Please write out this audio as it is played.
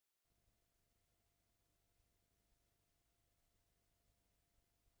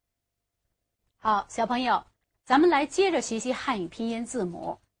好，小朋友，咱们来接着学习汉语拼音字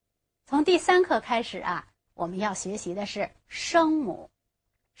母。从第3课开始啊，我们要学习的是声母。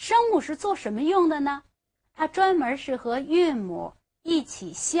声母是做什么用的呢？它专门是和韵母一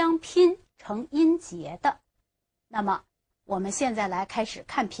起相拼成音节的。那么，我们现在来开始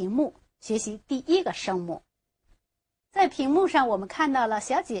看屏幕，学习第1个声母。在屏幕上，我们看到了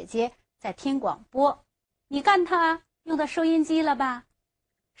小姐姐在听广播。你看她用的收音机了吧？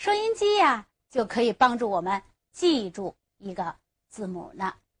收音机呀，就可以帮助我们记住一个字母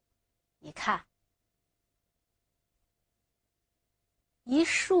呢。你看，一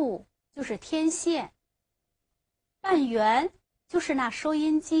竖就是天线，半圆就是那收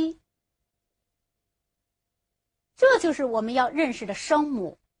音机。这就是我们要认识的声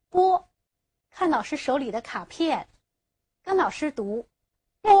母波。看老师手里的卡片，跟老师读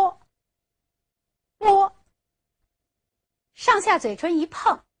波波，上下嘴唇一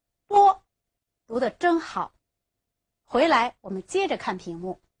碰，波，读得真好。回来我们接着看屏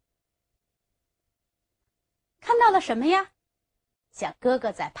幕，看到了什么呀？小哥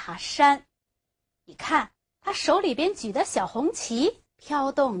哥在爬山，你看他手里边举的小红旗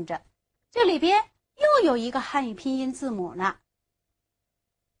飘动着，这里边又有一个汉语拼音字母呢。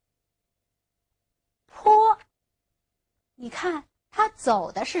坡，你看他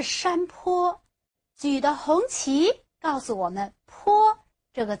走的是山坡，举的红旗告诉我们坡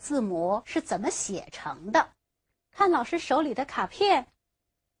这个字母是怎么写成的。看老师手里的卡片，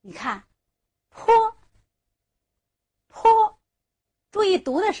你看坡坡，注意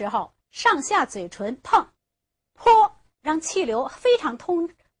读的时候上下嘴唇碰，坡，让气流非常通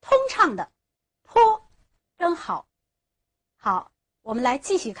畅的坡，真好。好，我们来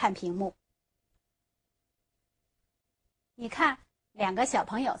继续看屏幕。你看2个小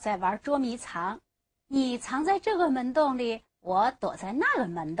朋友在玩捉迷藏，你藏在这个门洞里，我躲在那个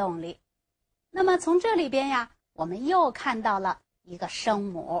门洞里。那么从这里边呀，我们又看到了一个声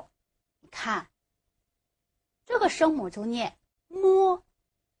母。你看这个声母就念摸。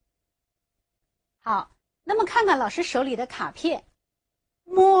好，那么看看老师手里的卡片，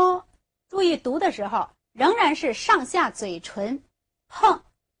摸，注意读的时候仍然是上下嘴唇碰，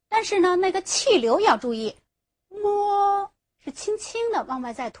但是呢那个气流要注意，摸是轻轻的往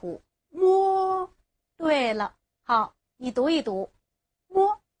外再吐，摸。对了，好，你读一读，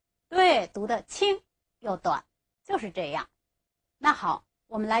摸，对，读得轻又短，就是这样。那好，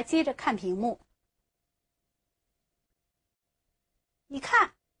我们来接着看屏幕。你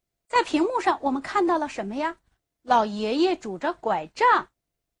看，在屏幕上我们看到了什么呀？老爷爷拄着拐杖，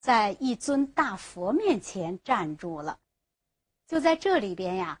在一尊大佛面前站住了。就在这里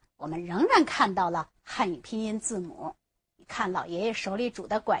边呀，我们仍然看到了汉语拼音字母。你看老爷爷手里拄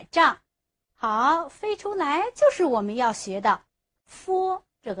的拐杖，好，飞出来就是我们要学的 “f”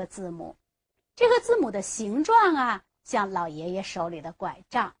 这个字母。这个字母的形状啊，像老爷爷手里的拐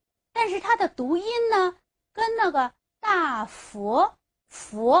杖，但是它的读音呢，跟那个大佛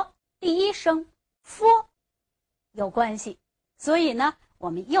第一声 “f” 有关系。所以呢，我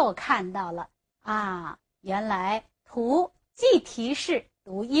们又看到了啊，原来图既提示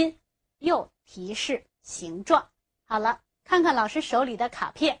读音，又提示形状。好了，看看老师手里的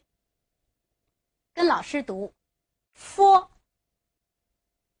卡片，跟老师读 “f”，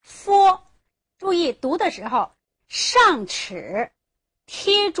 注意读的时候上齿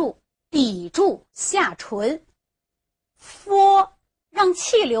贴住抵住下唇，“f” 让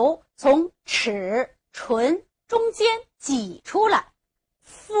气流从齿唇中间挤出来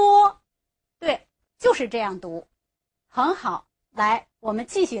，“f”， 对，就是这样读，很好。来，我们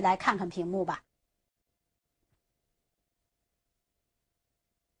继续来看看屏幕吧。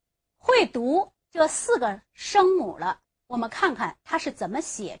会读这4个声母了，我们看看它是怎么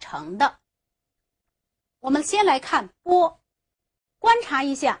写成的。我们先来看波，观察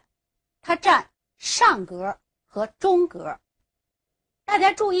一下，它占上格和中格。大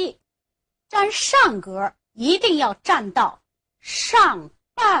家注意，占上格一定要占到上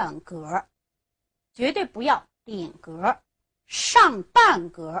半格，绝对不要顶格，上半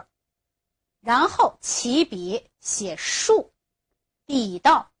格。然后起笔写竖，抵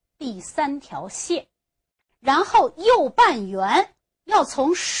到第3条线，然后右半圆要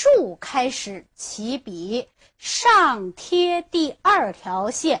从竖开始起笔，上贴第2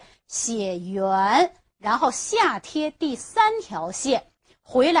条线写圆，然后下贴第3条线，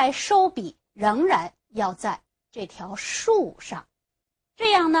回来收笔仍然要在这条竖上。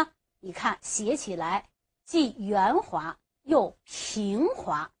这样呢，你看写起来既圆滑又平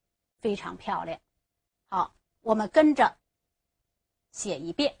滑，非常漂亮。好，我们跟着写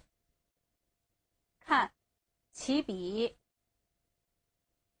一遍。看，起笔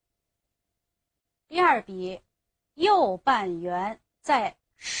第二笔右半圆在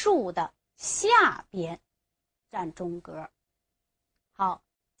竖的下边占中格。好，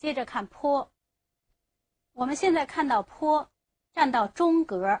接着看坡。我们现在看到坡占到中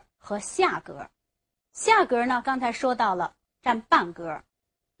格和下格。下格呢，刚才说到了占半格。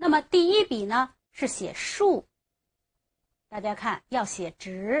那么第一笔呢是写竖，大家看要写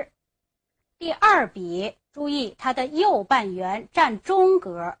直。第二笔注意它的右半圆占中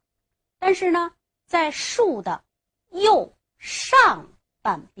格，但是呢在竖的右上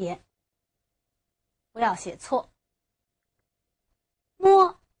半边，不要写错。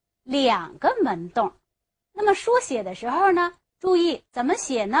摸两个门洞，那么书写的时候呢，注意怎么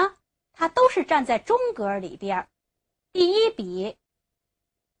写呢？它都是站在中格里边。第一笔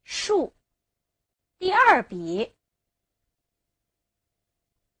竖，第二笔，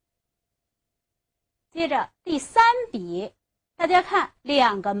接着第三笔，大家看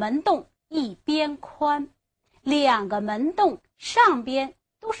两个门洞一边宽，两个门洞上边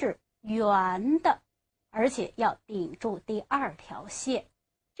都是圆的，而且要顶住第二条线，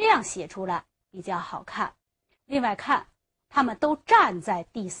这样写出来比较好看。另外看它们都站在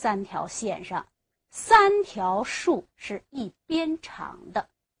第三条线上，三条竖是一边长的，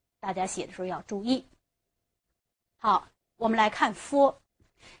大家写的时候要注意。好，我们来看佛。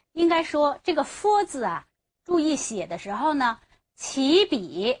应该说这个佛字啊，注意写的时候呢，起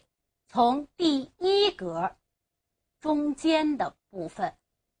笔从第一格中间的部分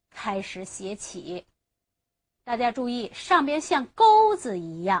开始写起。大家注意上边像钩子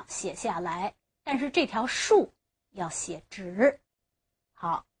一样写下来，但是这条竖要写直。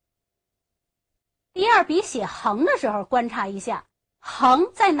好，第二笔写横的时候观察一下，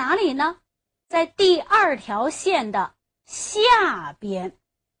横在哪里呢？在第二条线的下边。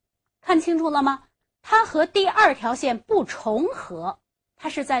看清楚了吗？它和第二条线不重合，它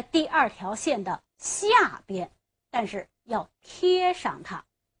是在第二条线的下边，但是要贴上它。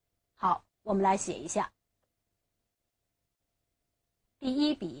好，我们来写一下。第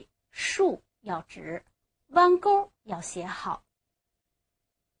一笔竖要直，弯钩要写好。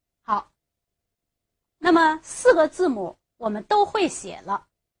好，那么四个字母我们都会写了，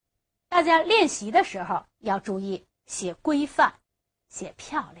大家练习的时候要注意写规范，写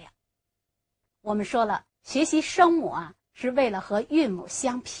漂亮。我们说了，学习声母啊，是为了和韵母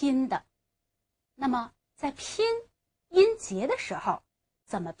相拼的。那么在拼音节的时候，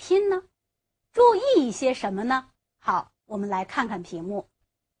怎么拼呢？注意一些什么呢？好，我们来看看屏幕。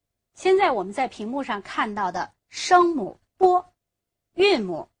现在我们在屏幕上看到的声母波、韵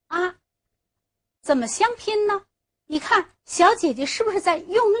母啊，怎么相拼呢？你看，小姐姐是不是在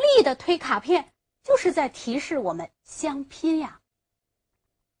用力的推卡片？就是在提示我们相拼呀。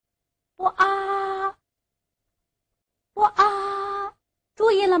波啊，波啊，注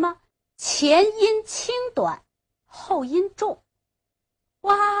意了吗？前音轻短，后音重。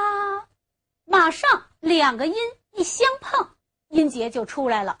哇，马上两个音一相碰，音节就出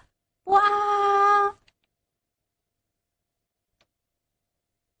来了。哇，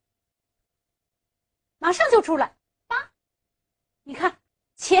马上就出来。八，你看，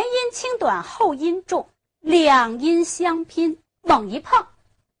前音轻短，后音重，两音相拼，猛一碰。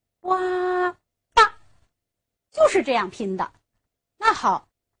哇，八，就是这样拼的。那好，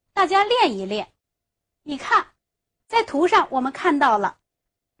大家练一练。你看，在图上我们看到了，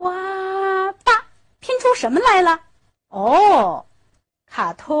哇，八，拼出什么来了？哦，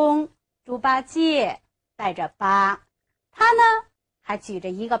卡通猪八戒带着八，他呢还举着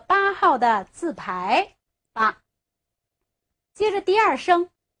一个8号的字牌，八。接着第二声，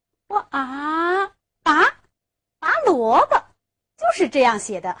哇啊，拔萝卜。就是这样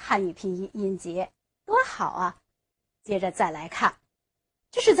写的汉语拼音音节，多好啊！接着再来看，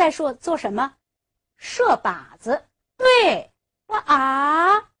这是在说做什么？射靶子。对，哇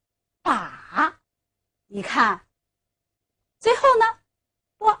啊，靶。你看，最后呢，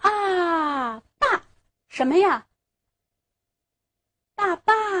哇啊，坝，什么呀？大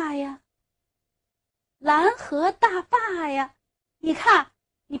坝呀，蓝河大坝呀。你看，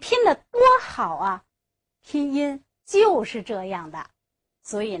你拼得多好啊！拼音就是这样的，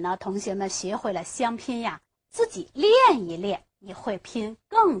所以呢，同学们学会了相拼呀，自己练一练，你会拼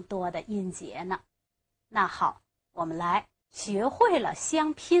更多的音节呢。那好，我们来学会了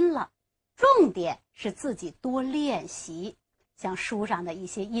相拼了，重点是自己多练习，像书上的一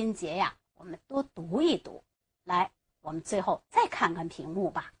些音节呀，我们多读一读。来，我们最后再看看屏幕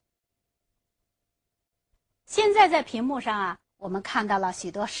吧。现在在屏幕上啊，我们看到了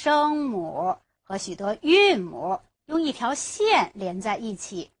许多声母和许多韵母用一条线连在一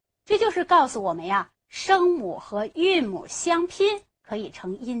起，这就是告诉我们呀，声母和韵母相拼可以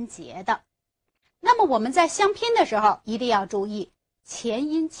成音节的。那么我们在相拼的时候一定要注意前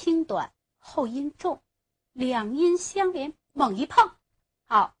音轻短，后音重，两音相连，猛一碰。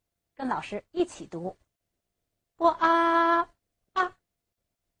好，跟老师一起读：波啊啊，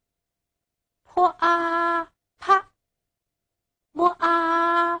坡啊啪，摸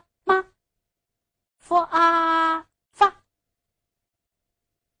啊妈，佛啊发，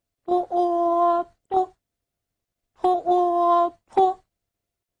波喔波，坡喔坡，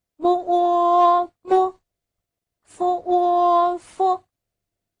摸喔摸，佛喔佛，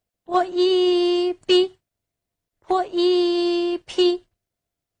波一比，坡一批，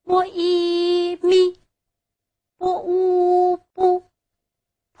摸一咪，波乌布，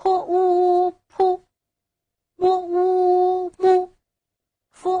坡乌扑，摸乌木，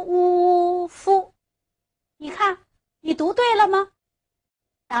佛乌夫。你看，你读对了吗？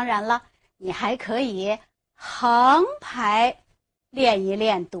当然了，你还可以横排练一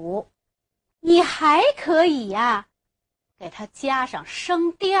练读，你还可以呀，给它加上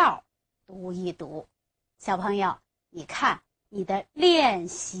声调读一读。小朋友，你看你的练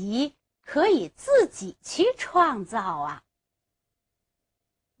习可以自己去创造啊。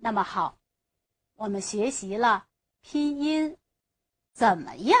那么好，我们学习了拼音怎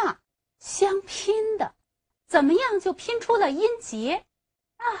么样相拼的，怎么样就拼出了音节。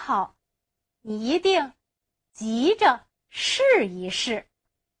那好，你一定急着试一试，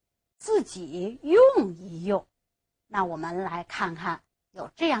自己用一用。那我们来看看，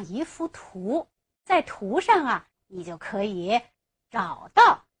有这样一幅图，在图上啊，你就可以找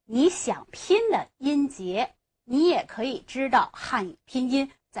到你想拼的音节，你也可以知道汉语拼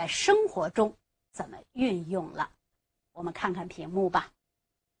音在生活中怎么运用了。我们看看屏幕吧。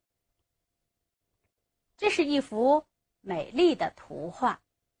这是一幅美丽的图画，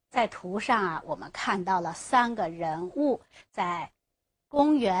在图上啊，我们看到了3个人物在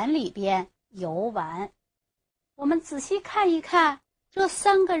公园里边游玩。我们仔细看一看，这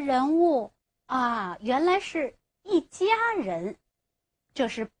3个人物啊，原来是一家人。这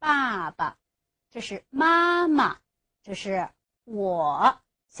是爸爸，这是妈妈，这是我，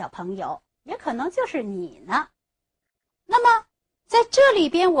小朋友，也可能就是你呢。那么在这里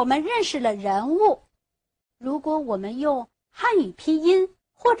边我们认识了人物，如果我们用汉语拼音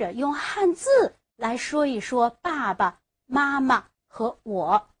或者用汉字来说一说爸爸妈妈和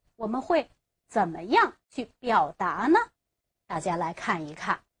我们会怎么样去表达呢？大家来看一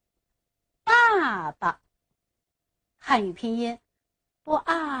看。爸爸汉语拼音波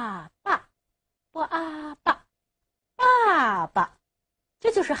啊爸，波啊爸，爸爸，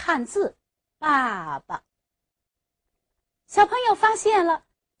这就是汉字爸爸。小朋友发现了，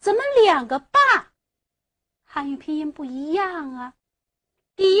怎么2个爸汉语拼音不一样啊？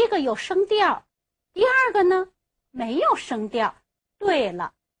第一个有声调，第二个呢没有声调。对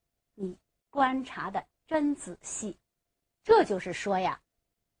了，你观察的真仔细，这就是说呀，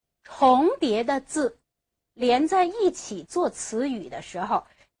重叠的字连在一起做词语的时候，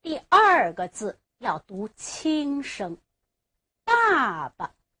第2个字要读轻声。爸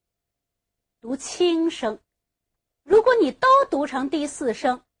爸读轻声，如果你都读成第4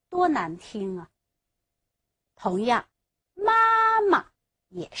声，多难听啊！同样，妈妈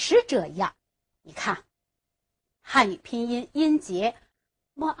也是这样。你看，汉语拼音音节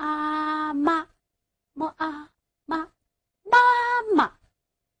么啊妈，么啊妈，妈妈，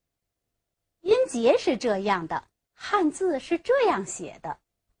音节是这样的，汉字是这样写的。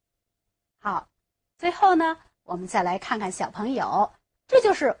好，最后呢，我们再来看看小朋友，这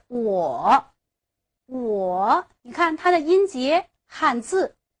就是我，你看它的音节，汉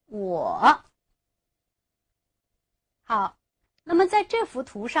字我。好，那么在这幅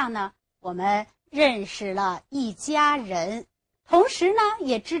图上呢，我们认识了一家人，同时呢，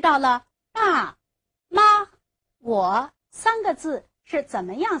也知道了爸、妈、我3个字是怎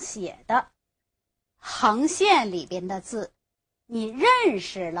么样写的。横线里边的字，你认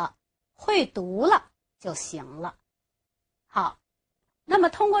识了，会读了就行了。好，那么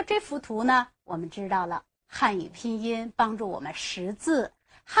通过这幅图呢，我们知道了汉语拼音帮助我们识字，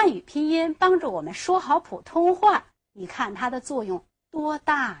汉语拼音帮助我们说好普通话。你看它的作用多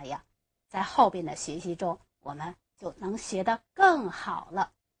大呀！在后边的学习中，我们就能学得更好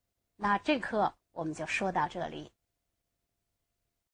了。那这课我们就说到这里。